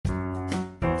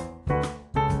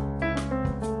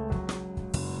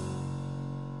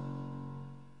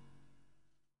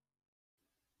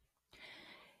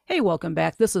Hey, welcome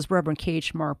back. This is Reverend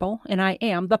Cage Marple, and I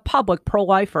am the public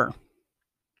pro-lifer.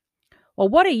 Well,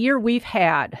 what a year we've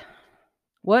had.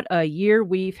 What a year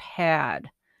we've had.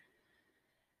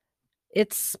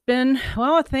 It's been,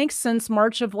 well, I think since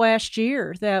March of last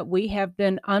year that we have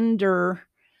been under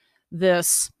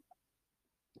this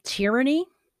tyranny,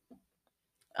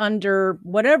 under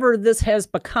whatever this has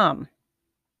become.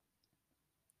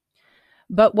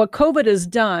 But what COVID has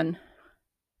done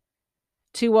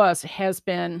to us has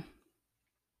been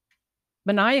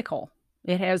maniacal.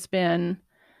 It has been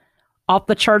off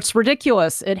the charts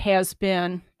ridiculous. It has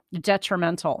been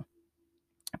detrimental.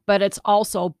 But it's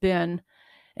also been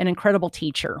an incredible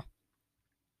teacher.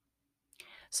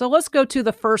 So let's go to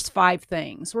the first 5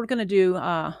 things. We're going to do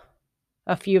a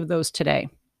few of those today.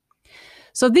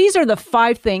 So these are the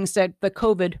 5 things that the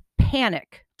COVID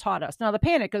panic taught us. Now, the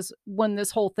panic is when this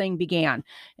whole thing began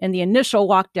and the initial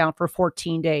lockdown for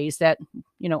 14 days that,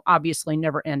 obviously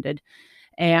never ended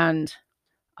and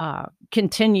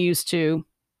continues to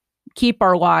keep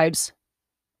our lives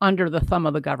under the thumb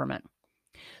of the government.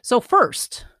 So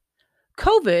first,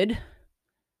 COVID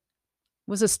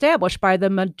was established by the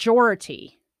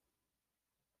majority.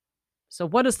 So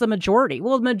what is the majority?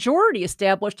 Well, the majority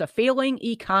established a failing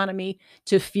economy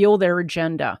to fuel their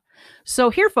agenda. So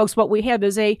here, folks, what we have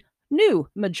is a new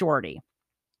majority.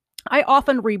 I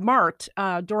often remarked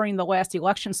during the last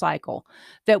election cycle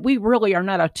that we really are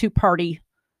not a two-party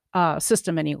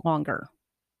system any longer.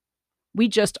 We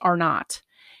just are not.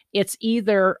 It's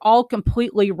either all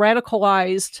completely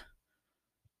radicalized,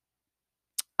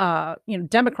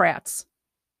 Democrats,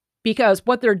 because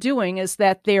what they're doing is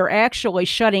that they're actually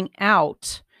shutting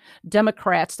out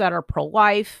Democrats that are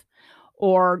pro-life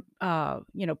or,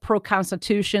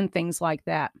 pro-constitution, things like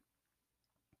that.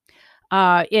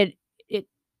 It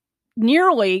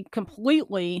nearly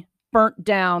completely burnt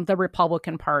down the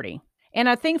Republican Party. And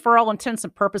I think for all intents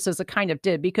and purposes, it kind of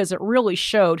did because it really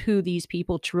showed who these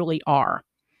people truly are.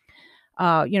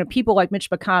 People like Mitch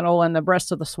McConnell and the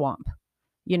rest of the swamp.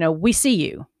 We see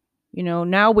you.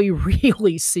 Now we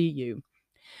really see you.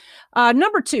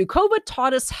 Number 2, COVID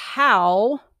taught us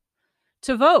how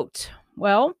to vote.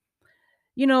 Well,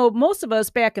 most of us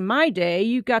back in my day,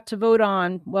 you got to vote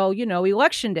on,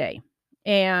 election day.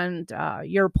 And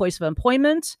your place of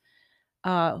employment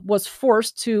was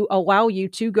forced to allow you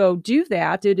to go do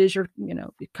that. It is your,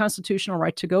 constitutional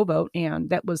right to go vote.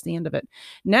 And that was the end of it.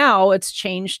 Now it's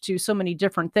changed to so many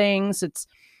different things. It's,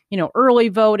 early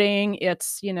voting.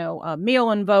 It's,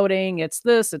 mail-in voting. It's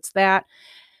this, it's that.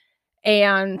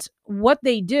 And what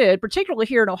they did, particularly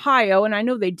here in Ohio, and I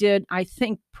know they did, I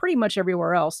think pretty much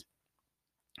everywhere else,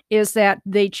 is that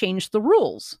they changed the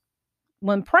rules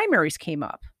when primaries came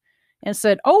up and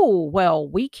said, oh, well,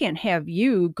 we can't have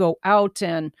you go out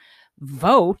and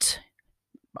vote.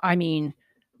 I mean,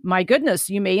 my goodness,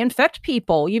 you may infect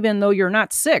people even though you're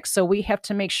not sick. So we have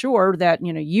to make sure that,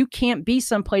 you can't be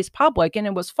someplace public. And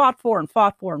it was fought for and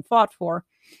fought for and fought for.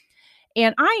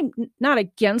 And I'm not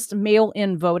against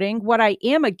mail-in voting. What I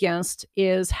am against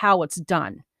is how it's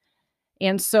done.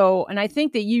 And I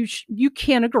think that you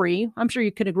can agree. I'm sure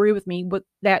you could agree with me, but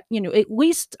that, at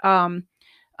least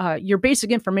your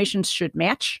basic information should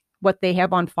match what they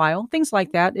have on file, things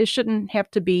like that. It shouldn't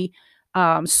have to be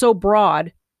so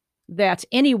broad that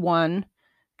anyone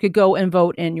could go and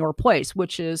vote in your place,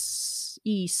 which is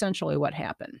essentially what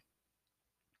happened.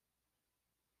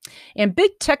 And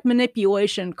big tech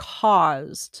manipulation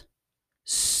caused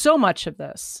so much of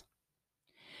this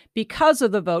because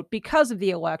of the vote, because of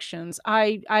the elections.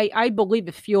 I believe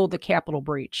it fueled the Capitol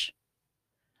breach,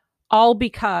 all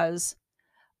because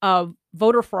of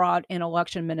voter fraud and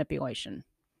election manipulation.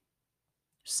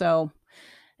 So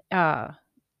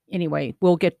anyway,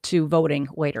 we'll get to voting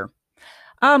later.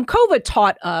 COVID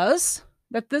taught us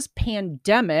that this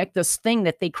pandemic, this thing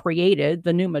that they created,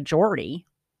 the new majority,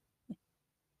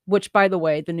 which, by the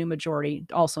way, the new majority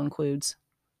also includes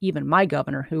even my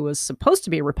governor, who was supposed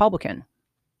to be a Republican.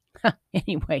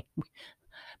 Anyway,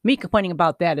 me complaining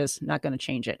about that is not going to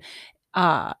change it.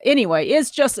 Anyway, it's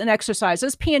just an exercise.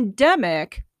 This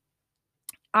pandemic,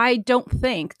 I don't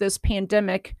think this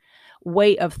pandemic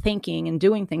way of thinking and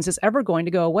doing things is ever going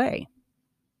to go away.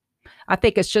 I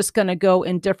think it's just going to go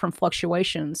in different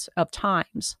fluctuations of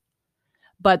times.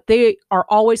 But they are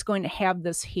always going to have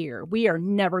this here. We are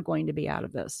never going to be out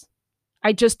of this.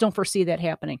 I just don't foresee that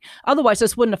happening. Otherwise,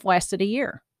 this wouldn't have lasted a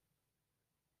year.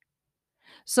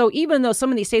 So even though some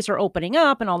of these states are opening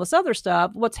up and all this other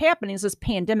stuff, what's happening is this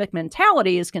pandemic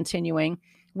mentality is continuing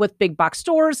with big box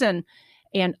stores and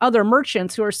and other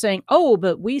merchants who are saying, oh,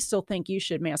 but we still think you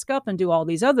should mask up and do all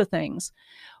these other things.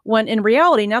 When in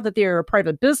reality, now that they're a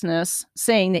private business,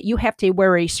 saying that you have to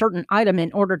wear a certain item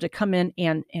in order to come in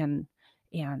and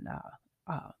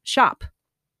shop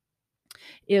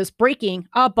is breaking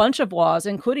a bunch of laws,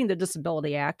 including the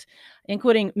Disability Act,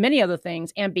 including many other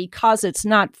things. And because it's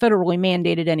not federally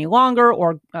mandated any longer,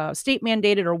 or state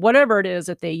mandated, or whatever it is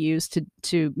that they use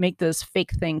to make this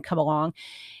fake thing come along,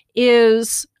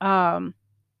 is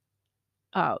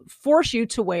force you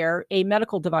to wear a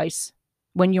medical device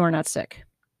when you are not sick.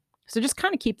 So just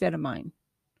kind of keep that in mind.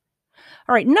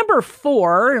 All right, number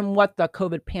 4, and what the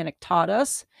COVID panic taught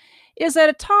us, is that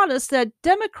it taught us that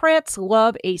Democrats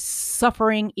love a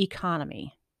suffering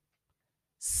economy.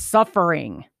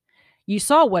 Suffering. You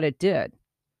saw what it did.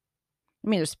 I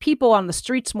mean, there's people on the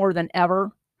streets more than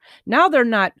ever. Now they're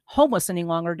not homeless any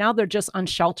longer. Now they're just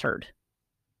unsheltered.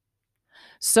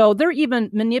 So they're even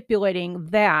manipulating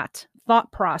that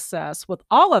thought process with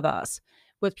all of us,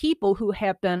 with people who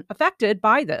have been affected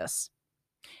by this.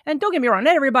 And don't get me wrong,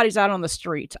 not everybody's out on the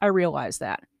street. I realize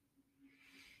that.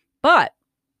 But,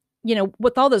 you know,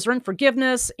 with all this rent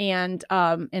forgiveness and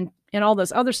all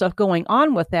this other stuff going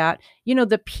on with that, you know,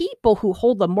 the people who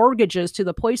hold the mortgages to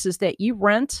the places that you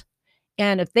rent,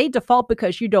 and if they default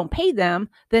because you don't pay them,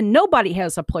 then nobody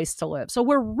has a place to live. So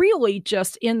we're really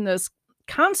just in this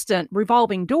constant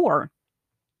revolving door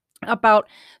about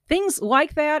things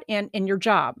like that and your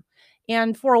job.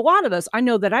 And for a lot of us, I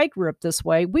know that I grew up this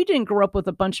way. We didn't grow up with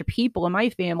a bunch of people in my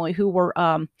family who were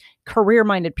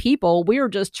career-minded people. We were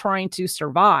just trying to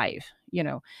survive, you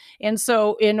know. And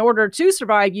so in order to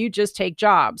survive, you just take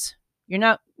jobs. You're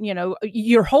not, you know,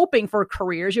 you're hoping for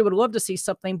careers. You would love to see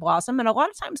something blossom. And a lot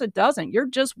of times it doesn't. You're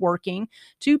just working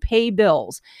to pay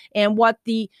bills. And what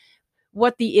the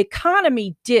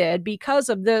economy did because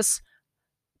of this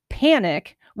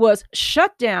panic was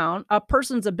shut down a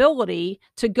person's ability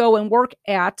to go and work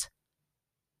at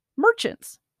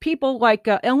merchants. People like,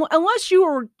 unless you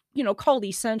were, you know, called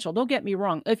essential, don't get me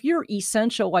wrong. If you're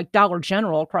essential, like Dollar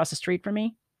General across the street from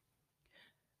me,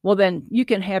 well, then you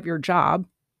can have your job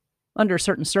under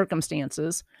certain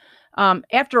circumstances.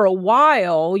 After a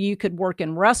while, you could work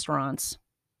in restaurants.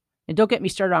 And don't get me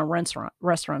started on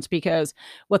restaurants, because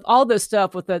with all this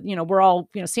stuff, with the, you know, we're all,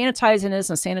 you know, sanitizing this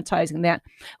and sanitizing that.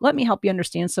 Let me help you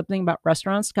understand something about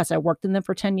restaurants, because I worked in them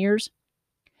for 10 years.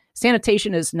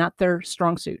 Sanitation is not their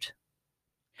strong suit.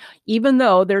 Even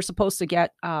though they're supposed to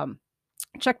get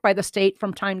checked by the state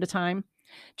from time to time.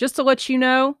 Just to let you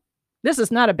know, this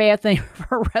is not a bad thing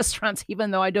for restaurants,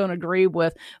 even though I don't agree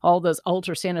with all this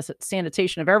ultra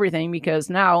sanitation of everything, because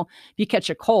now if you catch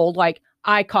a cold, like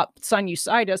I caught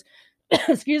sinusitis,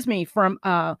 excuse me, from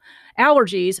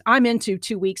allergies, I'm into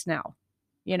 2 weeks now,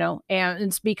 you know, and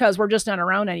it's because we're just not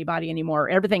around anybody anymore.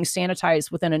 Everything's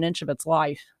sanitized within an inch of its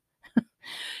life.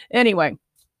 Anyway,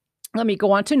 let me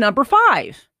go on to number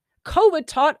 5. COVID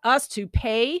taught us to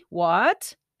pay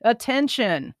what?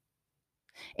 Attention.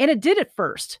 And it did at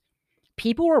first.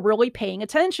 People were really paying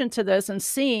attention to this and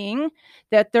seeing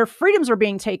that their freedoms are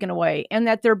being taken away and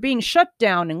that they're being shut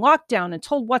down and locked down and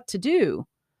told what to do.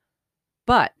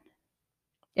 But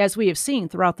as we have seen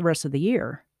throughout the rest of the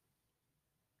year,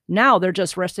 now they're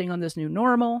just resting on this new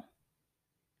normal,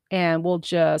 and we'll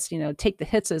just, you know, take the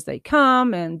hits as they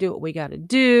come and do what we got to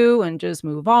do and just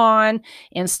move on,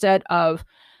 instead of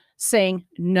saying,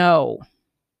 no,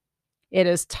 it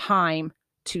is time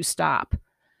to stop.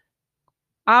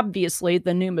 Obviously,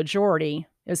 the new majority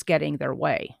is getting their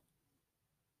way.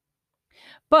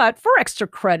 But for extra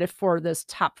credit for this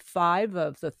top 5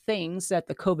 of the things that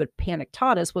the COVID panic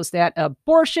taught us, was that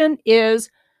abortion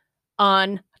is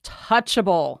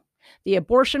untouchable. The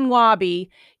abortion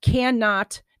lobby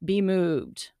cannot be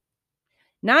moved.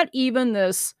 Not even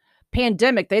this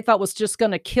pandemic they thought was just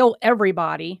going to kill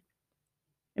everybody.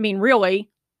 I mean, really.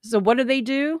 So what did they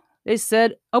do? They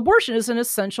said abortion is an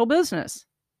essential business,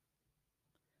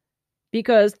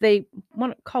 because they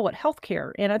want to call it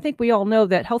healthcare. And I think we all know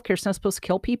that healthcare is not supposed to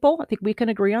kill people. I think we can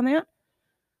agree on that.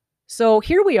 So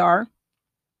here we are.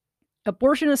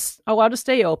 Abortion is allowed to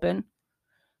stay open.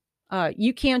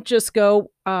 You can't just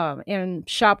go and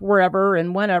shop wherever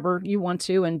and whenever you want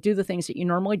to and do the things that you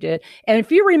normally did. And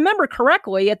if you remember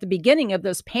correctly, at the beginning of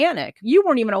this panic, you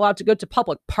weren't even allowed to go to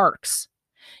public parks.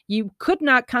 You could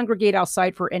not congregate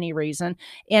outside for any reason.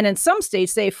 And in some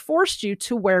states, they forced you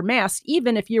to wear masks,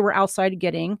 even if you were outside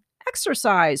getting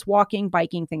exercise, walking,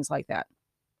 biking, things like that.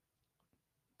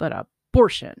 But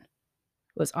abortion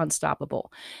was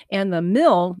unstoppable. And the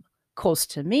mill close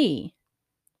to me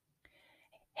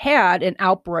had an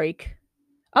outbreak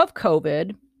of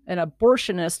COVID. An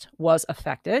abortionist was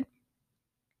affected.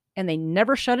 and they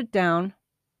never shut it down.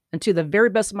 And to the very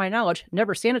best of my knowledge,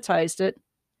 never sanitized it.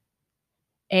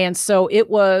 And so it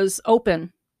was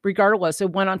open regardless.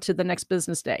 It went on to the next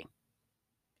business day.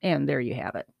 And there you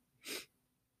have it.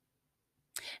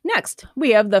 Next,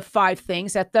 we have the 5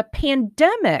 things that the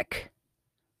pandemic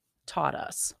taught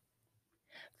us.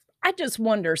 I just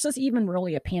wonder, is this even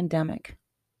really a pandemic?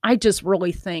 I just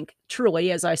really think,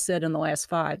 truly, as I said in the last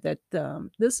 5, that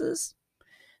this is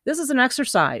an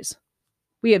exercise.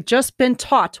 We have just been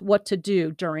taught what to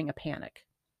do during a panic.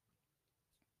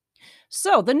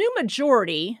 So the new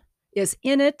majority is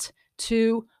in it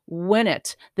to win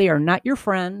it. They are not your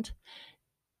friend,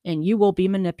 and you will be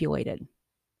manipulated.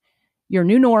 Your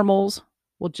new normals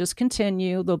will just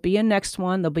continue. There'll be a next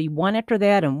one. There'll be one after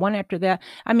that and one after that.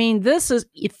 I mean, this is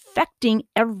affecting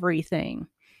everything.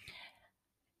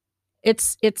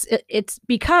 It's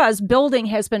because building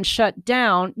has been shut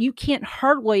down. You can't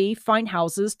hardly find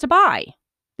houses to buy.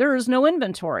 There is no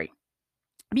inventory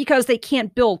because they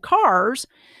can't build cars.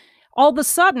 All of a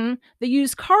sudden, the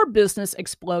used car business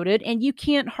exploded, and you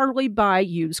can't hardly buy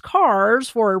used cars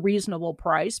for a reasonable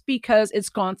price because it's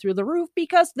gone through the roof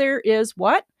because there is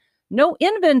what? No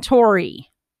inventory.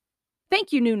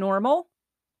 Thank you, new normal.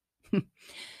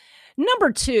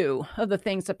 Number 2 of the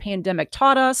things the pandemic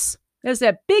taught us is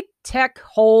that big tech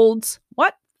holds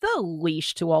what? The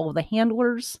leash to all of the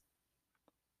handlers.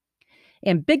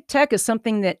 And big tech is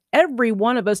something that every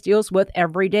one of us deals with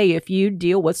every day if you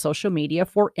deal with social media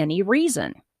for any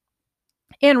reason.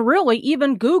 And really,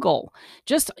 even Google,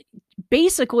 just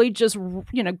basically just,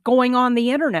 going on the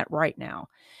internet right now.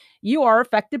 You are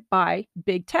affected by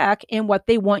big tech and what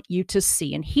they want you to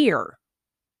see and hear.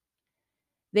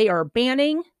 They are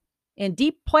banning and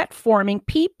deplatforming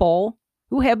people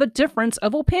who have a difference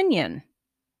of opinion.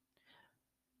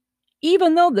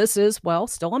 Even though this is, well,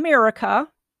 still America,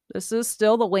 this is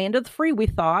still the land of the free, we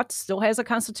thought, still has a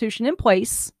constitution in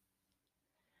place.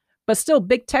 But still,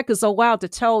 big tech is allowed to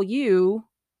tell you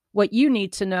what you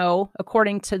need to know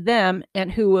according to them and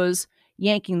who was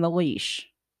yanking the leash.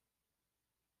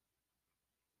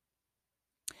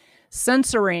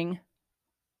 Censoring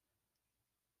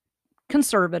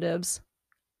conservatives,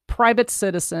 private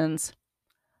citizens,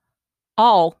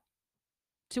 all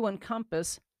to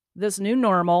encompass this new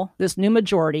normal, this new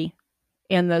majority,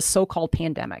 and the so-called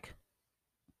pandemic.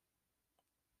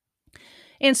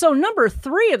 And so number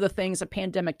 3 of the things a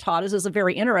pandemic taught us is a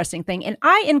very interesting thing. And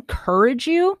I encourage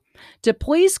you to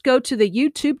please go to the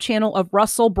YouTube channel of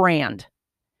Russell Brand.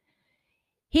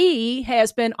 He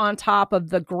has been on top of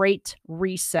the Great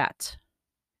Reset.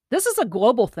 This is a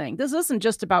global thing. This isn't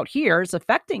just about here. It's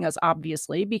affecting us,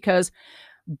 obviously, because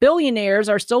billionaires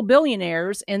are still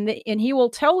billionaires. And he will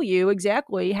tell you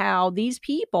exactly how these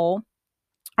people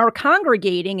are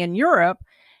congregating in Europe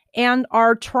and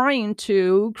are trying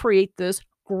to create this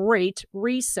Great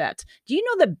Reset. Do you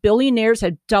know that billionaires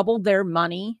have doubled their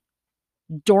money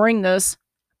during this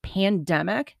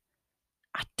pandemic?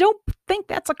 I don't think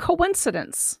that's a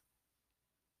coincidence.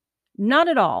 Not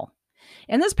at all.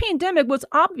 And this pandemic was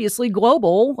obviously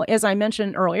global, as I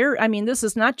mentioned earlier. I mean, this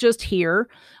is not just here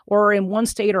or in one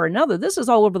state or another. This is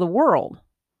all over the world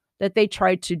that they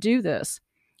tried to do this.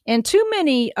 And too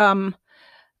many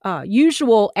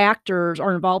usual actors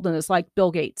are involved in this, like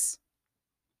Bill Gates,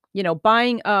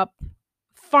 buying up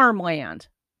farmland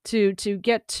to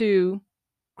get to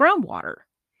groundwater.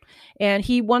 And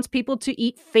he wants people to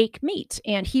eat fake meat.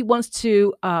 And he wants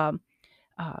to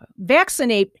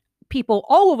vaccinate people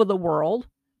all over the world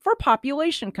for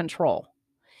population control.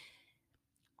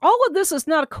 All of this is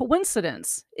not a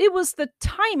coincidence. It was the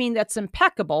timing that's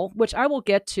impeccable, which I will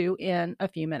get to in a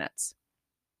few minutes.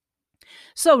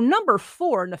 So number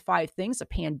 4 in the 5 things the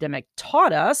pandemic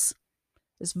taught us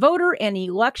is voter and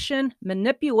election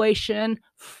manipulation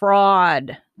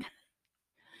fraud.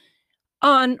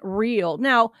 Unreal.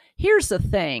 Now, here's the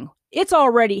thing. It's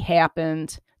already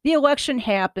happened. The election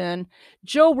happened.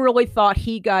 Joe really thought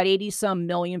he got 80-some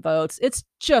million votes. It's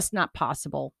just not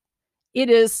possible.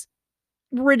 It is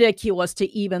ridiculous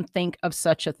to even think of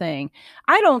such a thing.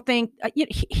 I don't think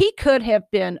he could have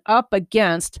been up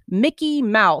against Mickey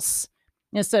Mouse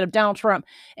instead of Donald Trump,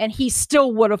 and he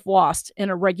still would have lost in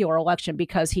a regular election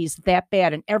because he's that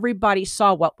bad. And everybody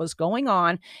saw what was going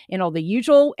on. The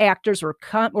usual actors were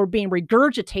being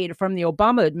regurgitated from the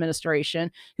Obama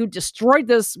administration, who destroyed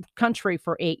this country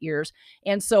for 8 years.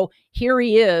 And so here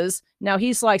he is. Now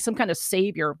he's like some kind of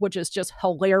savior, which is just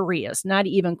hilarious, not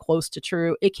even close to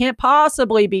true. It can't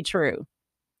possibly be true.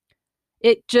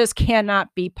 It just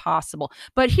cannot be possible.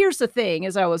 But here's the thing,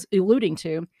 as I was alluding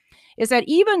to, is that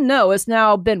even though it's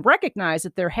now been recognized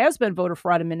that there has been voter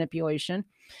fraud and manipulation,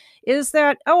 is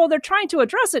that, oh, they're trying to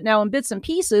address it now in bits and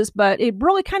pieces, but it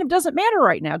really kind of doesn't matter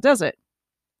right now, does it?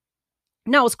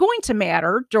 Now, it's going to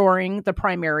matter during the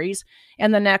primaries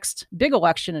and the next big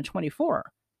election in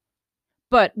 24.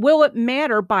 But will it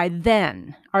matter by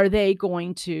then? Are they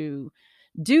going to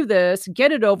do this,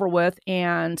 get it over with,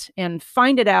 and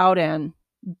find it out and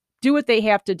do what they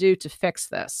have to do to fix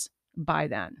this by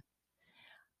then?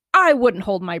 I wouldn't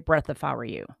hold my breath if I were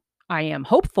you. I am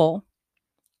hopeful,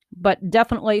 but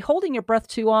definitely holding your breath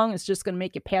too long is just going to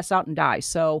make you pass out and die.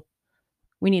 So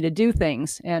we need to do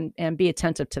things and be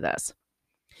attentive to this.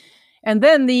 And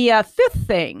then the fifth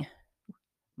thing,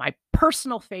 my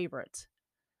personal favorite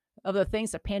of the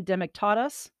things the pandemic taught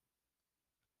us,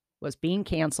 was being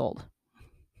canceled.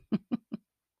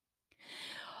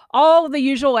 All of the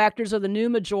usual actors of the new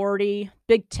majority,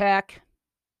 big tech,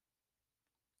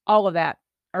 all of that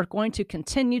are going to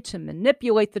continue to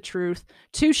manipulate the truth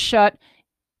to shut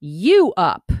you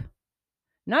up.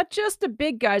 Not just the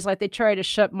big guys like they try to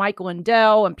shut Michael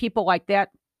Lindell and people like that,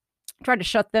 try to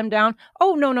shut them down.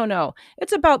 Oh, no.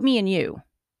 It's about me and you.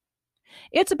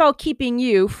 It's about keeping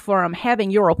you from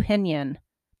having your opinion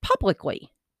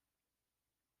publicly.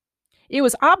 It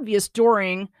was obvious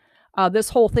during this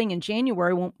whole thing in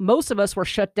January when most of us were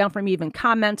shut down from even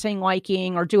commenting,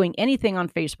 liking, or doing anything on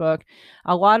Facebook.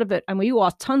 A lot of it, I mean, we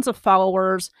lost tons of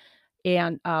followers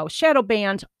and shadow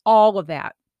banned, all of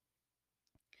that.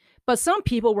 But some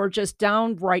people were just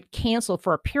downright canceled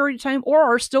for a period of time or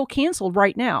are still canceled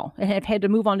right now and have had to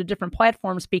move on to different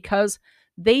platforms because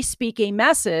they speak a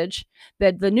message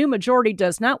that the new majority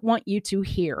does not want you to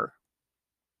hear.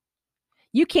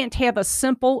 You can't have a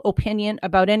simple opinion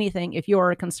about anything if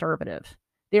you're a conservative.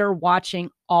 They're watching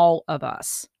all of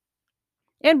us.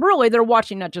 And really, they're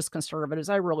watching not just conservatives.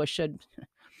 I really should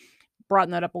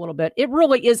broaden that up a little bit. It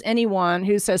really is anyone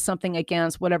who says something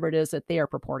against whatever it is that they are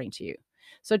purporting to you.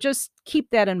 So just keep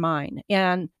that in mind.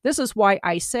 And this is why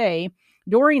I say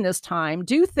during this time,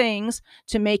 do things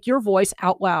to make your voice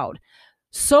out loud.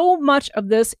 So much of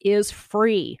this is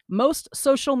free. Most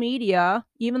social media,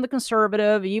 even the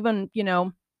conservative, even,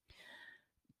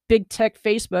 big tech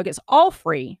Facebook, is all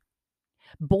free.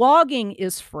 Blogging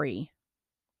is free.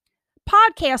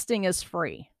 Podcasting is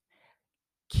free.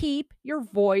 Keep your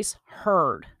voice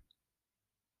heard.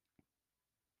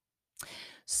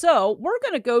 So we're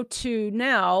going to go to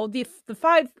now the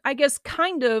 5, I guess,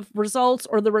 kind of results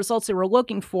or the results they were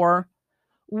looking for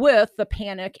with the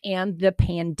panic and the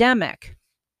pandemic.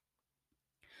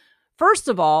 First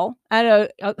of all, I know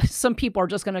some people are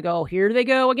just going to go, here they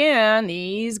go again,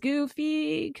 these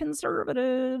goofy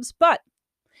conservatives. But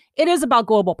it is about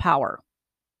global power.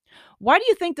 Why do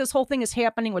you think this whole thing is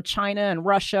happening with China and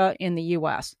Russia in the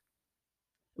U.S.?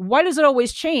 Why does it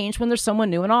always change when there's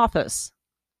someone new in office?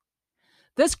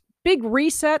 This big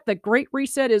reset, the Great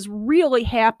Reset, is really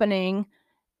happening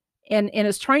and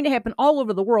is trying to happen all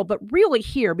over the world, but really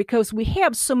here because we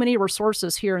have so many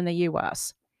resources here in the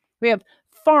U.S. We have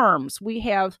farms, we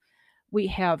have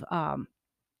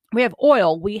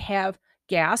oil, we have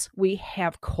gas, we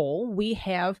have coal, we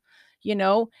have,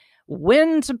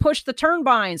 wind to push the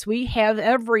turbines. We have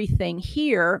everything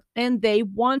here and they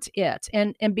want it.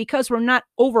 And because we're not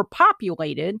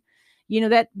overpopulated,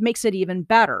 that makes it even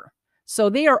better. So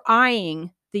they are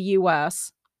eyeing the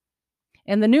U.S.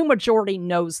 and the new majority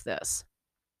knows this.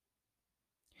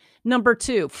 Number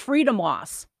 2, freedom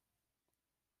loss.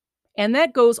 And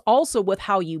that goes also with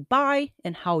how you buy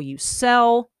and how you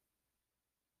sell,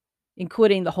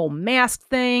 including the whole mask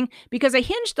thing, because I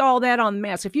hinged all that on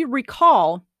masks. If you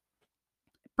recall,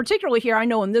 particularly here, I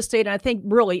know in this state, and I think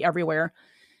really everywhere,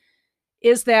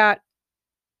 is that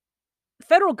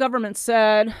federal government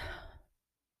said,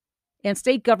 and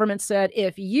state government said,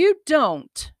 if you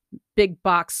don't, big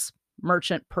box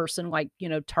merchant person like,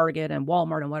 Target and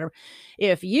Walmart and whatever,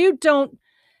 if you don't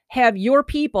have your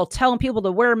people telling people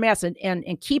to wear masks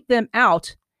and keep them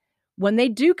out, when they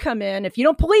do come in, if you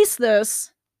don't police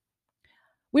this,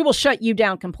 we will shut you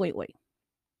down completely.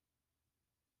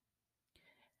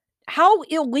 How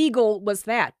illegal was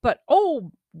that? But,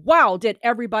 oh, wow, did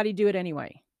everybody do it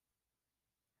anyway?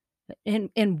 And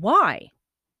why?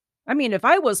 I mean, if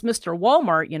I was Mr.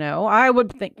 Walmart, I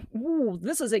would think, ooh,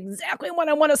 this is exactly when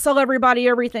I want to sell everybody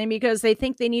everything because they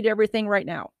think they need everything right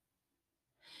now.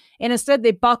 And instead,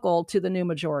 they buckled to the new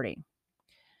majority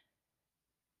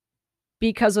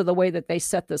because of the way that they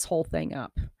set this whole thing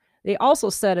up. They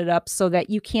also set it up so that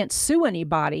you can't sue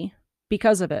anybody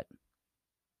because of it.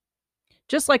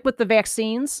 Just like with the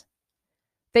vaccines,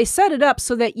 they set it up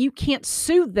so that you can't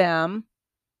sue them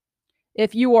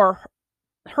if you are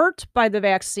hurt by the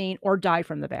vaccine or die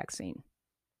from the vaccine.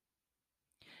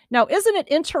 Now, isn't it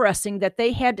interesting that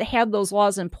they had to have those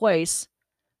laws in place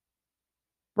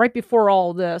right before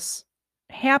all this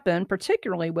happened,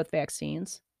 particularly with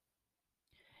vaccines,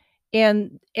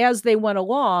 and as they went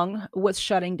along with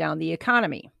shutting down the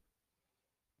economy?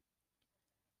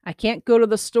 I can't go to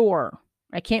the store.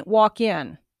 I can't walk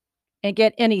in and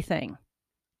get anything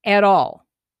at all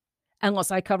unless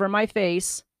I cover my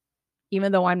face,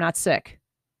 even though I'm not sick.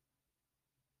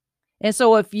 And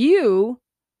so if you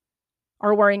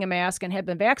are wearing a mask and have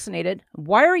been vaccinated,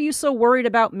 why are you so worried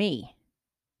about me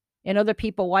and other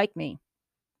people like me?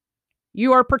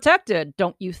 You are protected,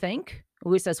 don't you think?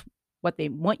 At least that's what they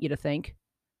want you to think.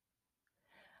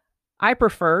 I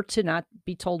prefer to not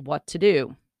be told what to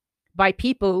do by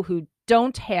people who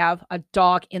don't have a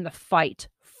dog in the fight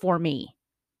for me.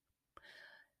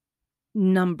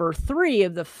 Number 3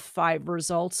 of the 5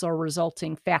 results or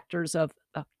resulting factors of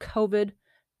a COVID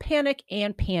panic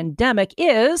and pandemic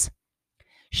is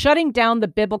shutting down the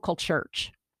biblical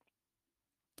church.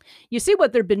 You see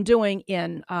what they've been doing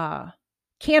in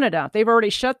Canada. They've already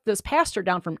shut this pastor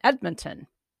down from Edmonton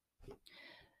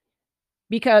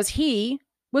because he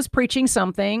was preaching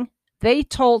something. They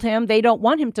told him they don't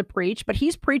want him to preach, but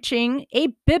he's preaching a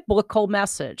biblical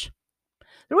message.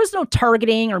 There was no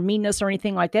targeting or meanness or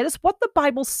anything like that. It's what the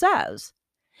Bible says.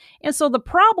 And so the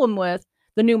problem with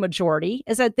the new majority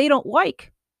is that they don't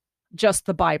like just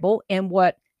the Bible and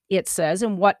what it says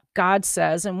and what God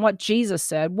says and what Jesus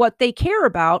said. What they care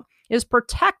about is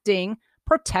protecting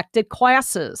protected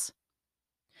classes.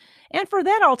 And for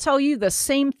that, I'll tell you the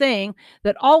same thing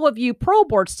that all of you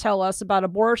pro-aborts tell us about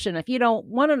abortion. If you don't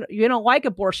like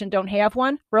abortion, don't have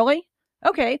one. Really?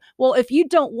 Okay. Well, if you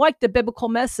don't like the biblical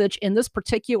message in this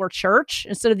particular church,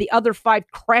 instead of the other 5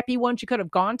 crappy ones you could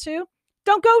have gone to,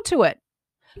 don't go to it.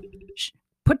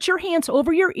 Put your hands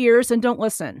over your ears and don't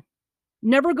listen.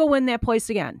 Never go in that place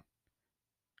again.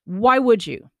 Why would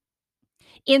you?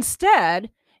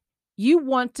 Instead, you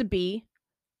want to be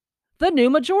the new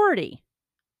majority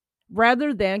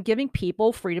rather than giving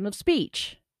people freedom of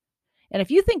speech. And if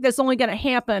you think that's only going to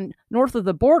happen north of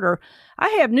the border, I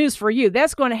have news for you.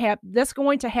 That's going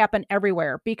to happen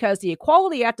everywhere, because the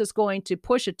Equality Act is going to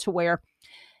push it to where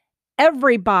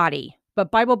everybody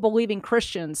but Bible-believing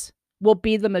Christians will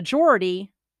be the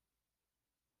majority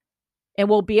and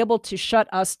will be able to shut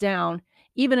us down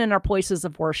even in our places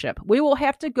of worship. We will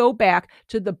have to go back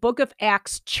to the Book of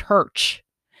Acts church,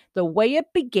 the way it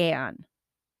began,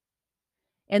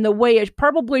 and the way it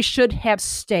probably should have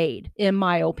stayed, in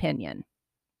my opinion.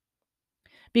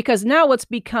 Because now it's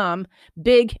become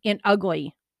big and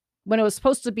ugly when it was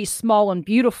supposed to be small and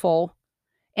beautiful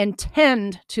and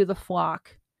tend to the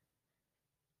flock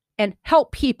and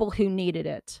help people who needed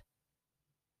it.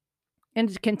 And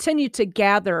to continue to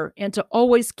gather and to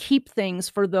always keep things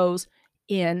for those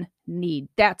in need.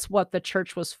 That's what the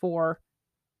church was for.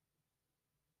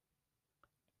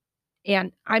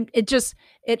 And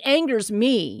it angers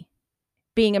me,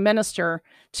 being a minister,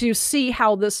 to see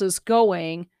how this is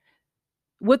going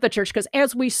with the church. Because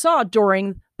as we saw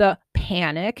during the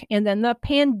panic and then the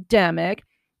pandemic,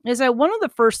 is that one of the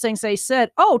first things they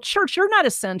said, oh, church, you're not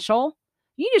essential.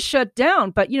 You need to shut down.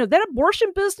 But, that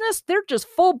abortion business, they're just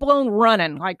full-blown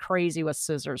running like crazy with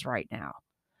scissors right now.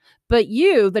 But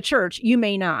you, the church, you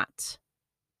may not.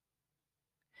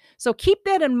 So keep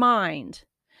that in mind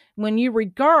when you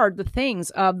regard the things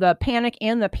of the panic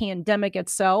and the pandemic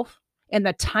itself, and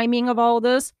the timing of all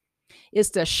this is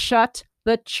to shut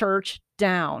the church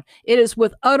down. It is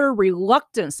with utter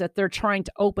reluctance that they're trying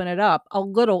to open it up a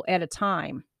little at a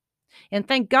time. And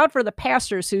thank God for the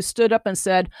pastors who stood up and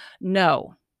said,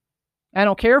 no, I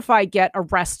don't care if I get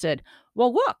arrested.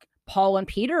 Well, look, Paul and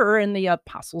Peter and the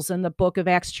apostles in the Book of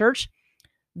Acts church,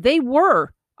 they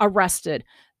were arrested.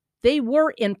 They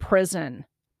were in prison.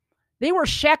 They were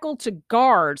shackled to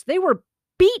guards. They were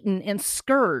beaten and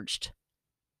scourged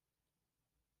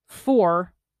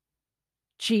for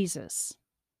Jesus.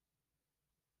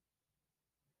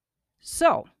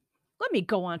 So let me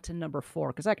go on to number 4,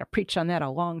 because I could preach on that a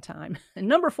long time. And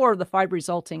number 4 of the 5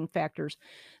 resulting factors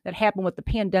that happen with the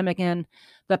pandemic and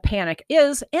the panic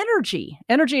is energy.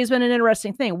 Energy has been an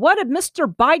interesting thing. What did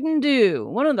Mr. Biden do?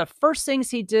 One of the first things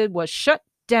he did was shut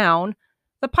down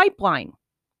the pipeline.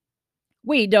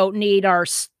 We don't need our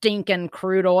stinking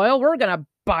crude oil. We're going to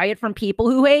buy it from people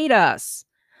who hate us.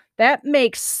 That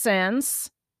makes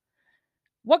sense.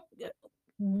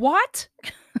 What?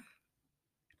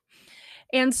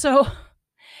 And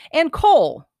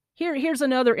coal. Here's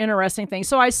another interesting thing.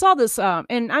 So I saw this,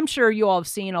 and I'm sure you all have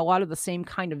seen a lot of the same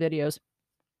kind of videos.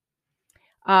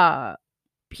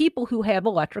 people who have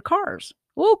electric cars.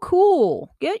 Oh,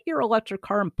 cool. Get your electric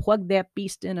car and plug that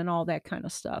beast in and all that kind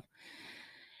of stuff.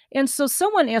 And so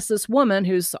someone asked this woman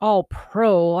who's all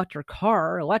pro electric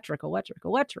car, electric.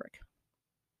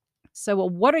 So, well,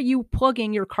 what are you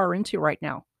plugging your car into right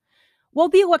now? Well,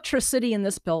 the electricity in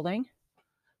this building.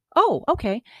 Oh,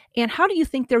 okay. And how do you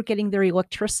think they're getting their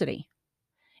electricity?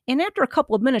 And after a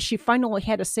couple of minutes, she finally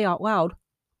had to say out loud,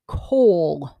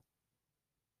 coal.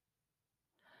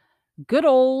 Good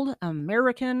old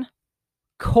American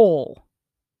coal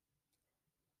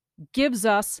gives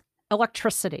us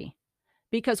electricity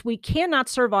because we cannot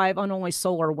survive on only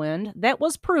solar wind. That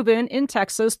was proven in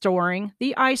Texas during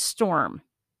the ice storm.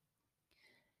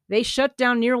 They shut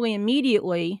down nearly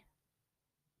immediately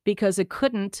because it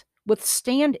couldn't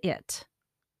withstand it.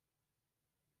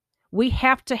 We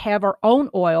have to have our own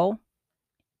oil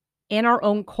and our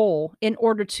own coal in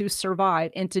order to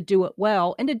survive and to do it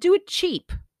well and to do it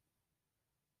cheap.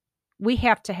 We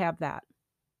have to have that.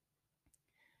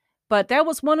 But that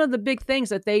was one of the big things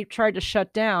that they tried to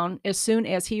shut down as soon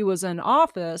as he was in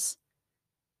office.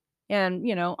 And,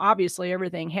 obviously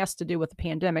everything has to do with the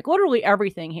pandemic. Literally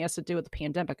everything has to do with the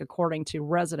pandemic, according to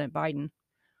President Biden.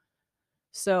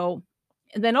 So,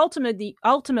 and then ultimately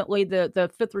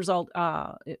the fifth result,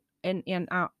 and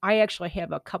I actually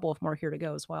have a couple of more here to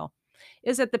go as well,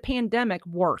 is that the pandemic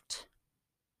worked.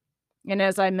 And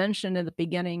as I mentioned in the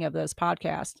beginning of this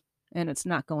podcast, and it's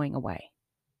not going away.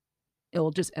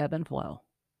 It'll just ebb and flow.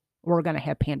 We're going to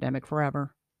have pandemic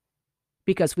forever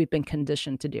because we've been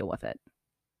conditioned to deal with it.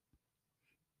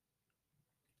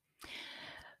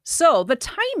 So the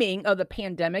timing of the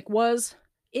pandemic was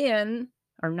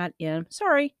impeccable.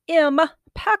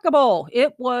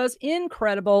 It was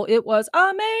incredible. It was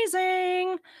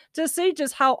amazing to see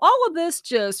just how all of this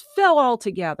just fell all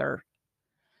together.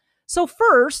 So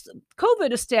first,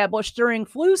 COVID during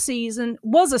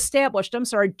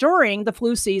the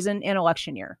flu season and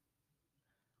election year.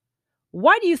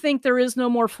 Why do you think there is no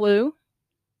more flu?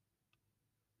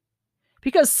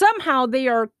 Because somehow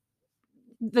the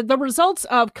results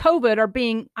of COVID are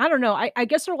being, I don't know, I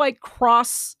guess they're like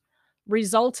cross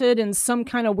resulted in some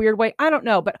kind of weird way. I don't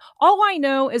know. But all I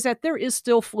know is that there is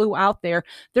still flu out there.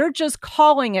 They're just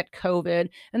calling it COVID.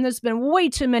 And there's been way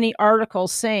too many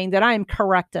articles saying that I'm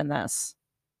correct in this.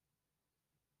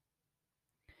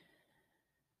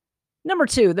 Number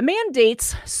 2, the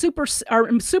mandates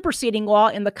are superseding law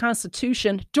in the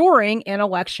Constitution during an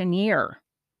election year.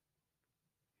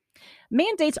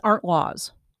 Mandates aren't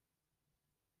laws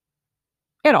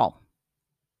at all.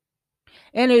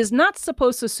 And it is not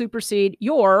supposed to supersede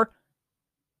your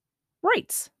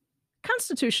rights,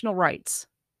 constitutional rights.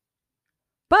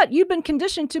 But you've been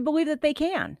conditioned to believe that they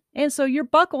can. And so you're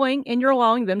buckling and you're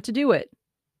allowing them to do it.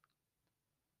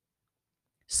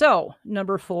 So,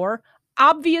 number 4,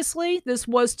 obviously, this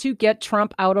was to get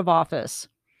Trump out of office.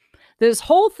 This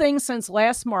whole thing since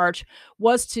last March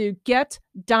was to get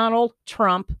Donald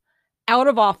Trump out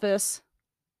of office.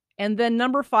 And then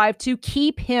number 5, to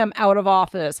keep him out of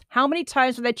office. How many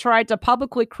times have they tried to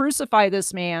publicly crucify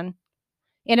this man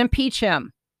and impeach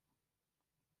him?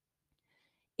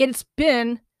 It's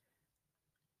been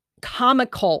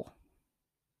comical,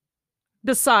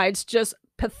 besides just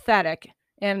pathetic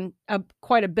and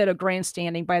quite a bit of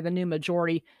grandstanding by the new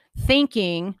majority,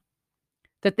 thinking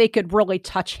that they could really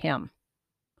touch him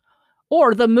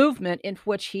or the movement in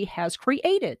which he has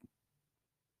created.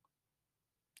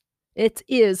 It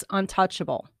is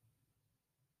untouchable.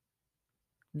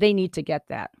 They need to get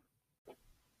that.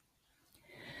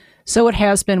 So it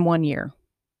has been 1 year.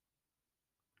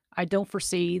 I don't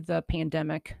foresee the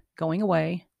pandemic going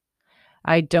away.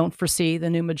 I don't foresee the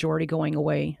new majority going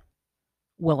away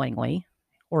willingly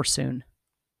or soon.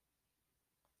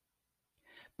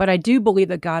 But I do believe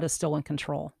that God is still in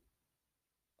control.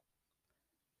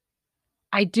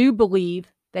 I do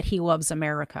believe that He loves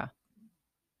America.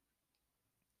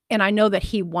 And I know that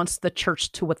He wants the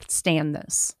church to withstand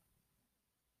this.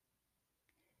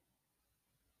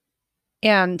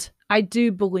 And I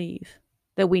do believe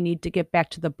that we need to get back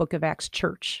to the Book of Acts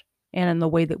church and in the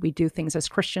way that we do things as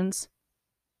Christians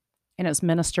and as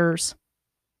ministers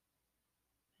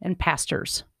and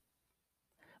pastors.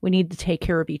 We need to take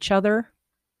care of each other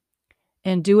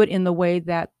and do it in the way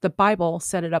that the Bible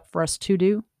set it up for us to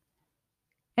do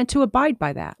and to abide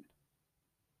by that.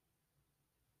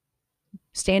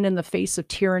 Stand in the face of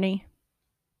tyranny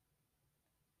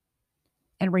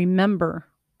and remember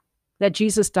that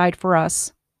Jesus died for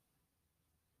us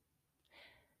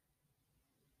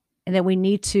and that we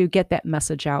need to get that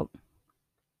message out.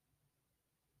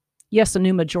 Yes, the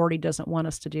new majority doesn't want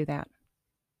us to do that.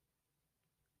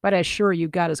 But I assure you,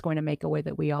 God is going to make a way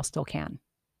that we all still can.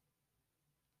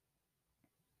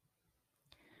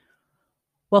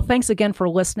 Well, thanks again for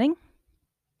listening.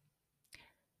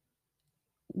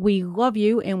 We love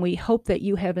you, and we hope that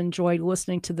you have enjoyed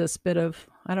listening to this bit of,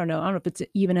 I don't know if it's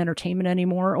even entertainment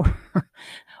anymore, or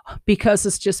because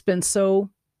it's just been so,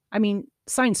 I mean,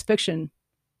 science fiction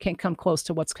can't come close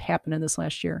to what's happened in this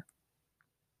last year.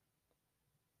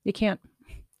 You can't.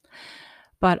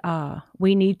 But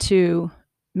we need to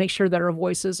make sure that our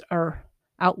voices are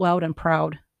out loud and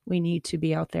proud. We need to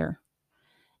be out there,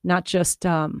 not just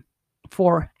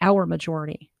for our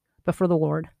majority, but for the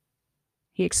Lord.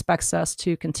 He expects us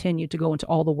to continue to go into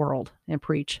all the world and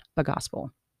preach the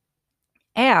gospel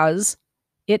as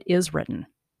it is written,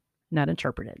 not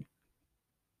interpreted.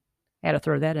 I had to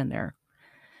throw that in there.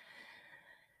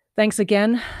 Thanks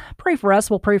again. Pray for us.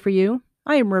 We'll pray for you.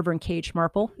 I am Reverend Kate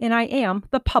Marple, and I am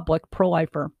the public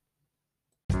pro-lifer.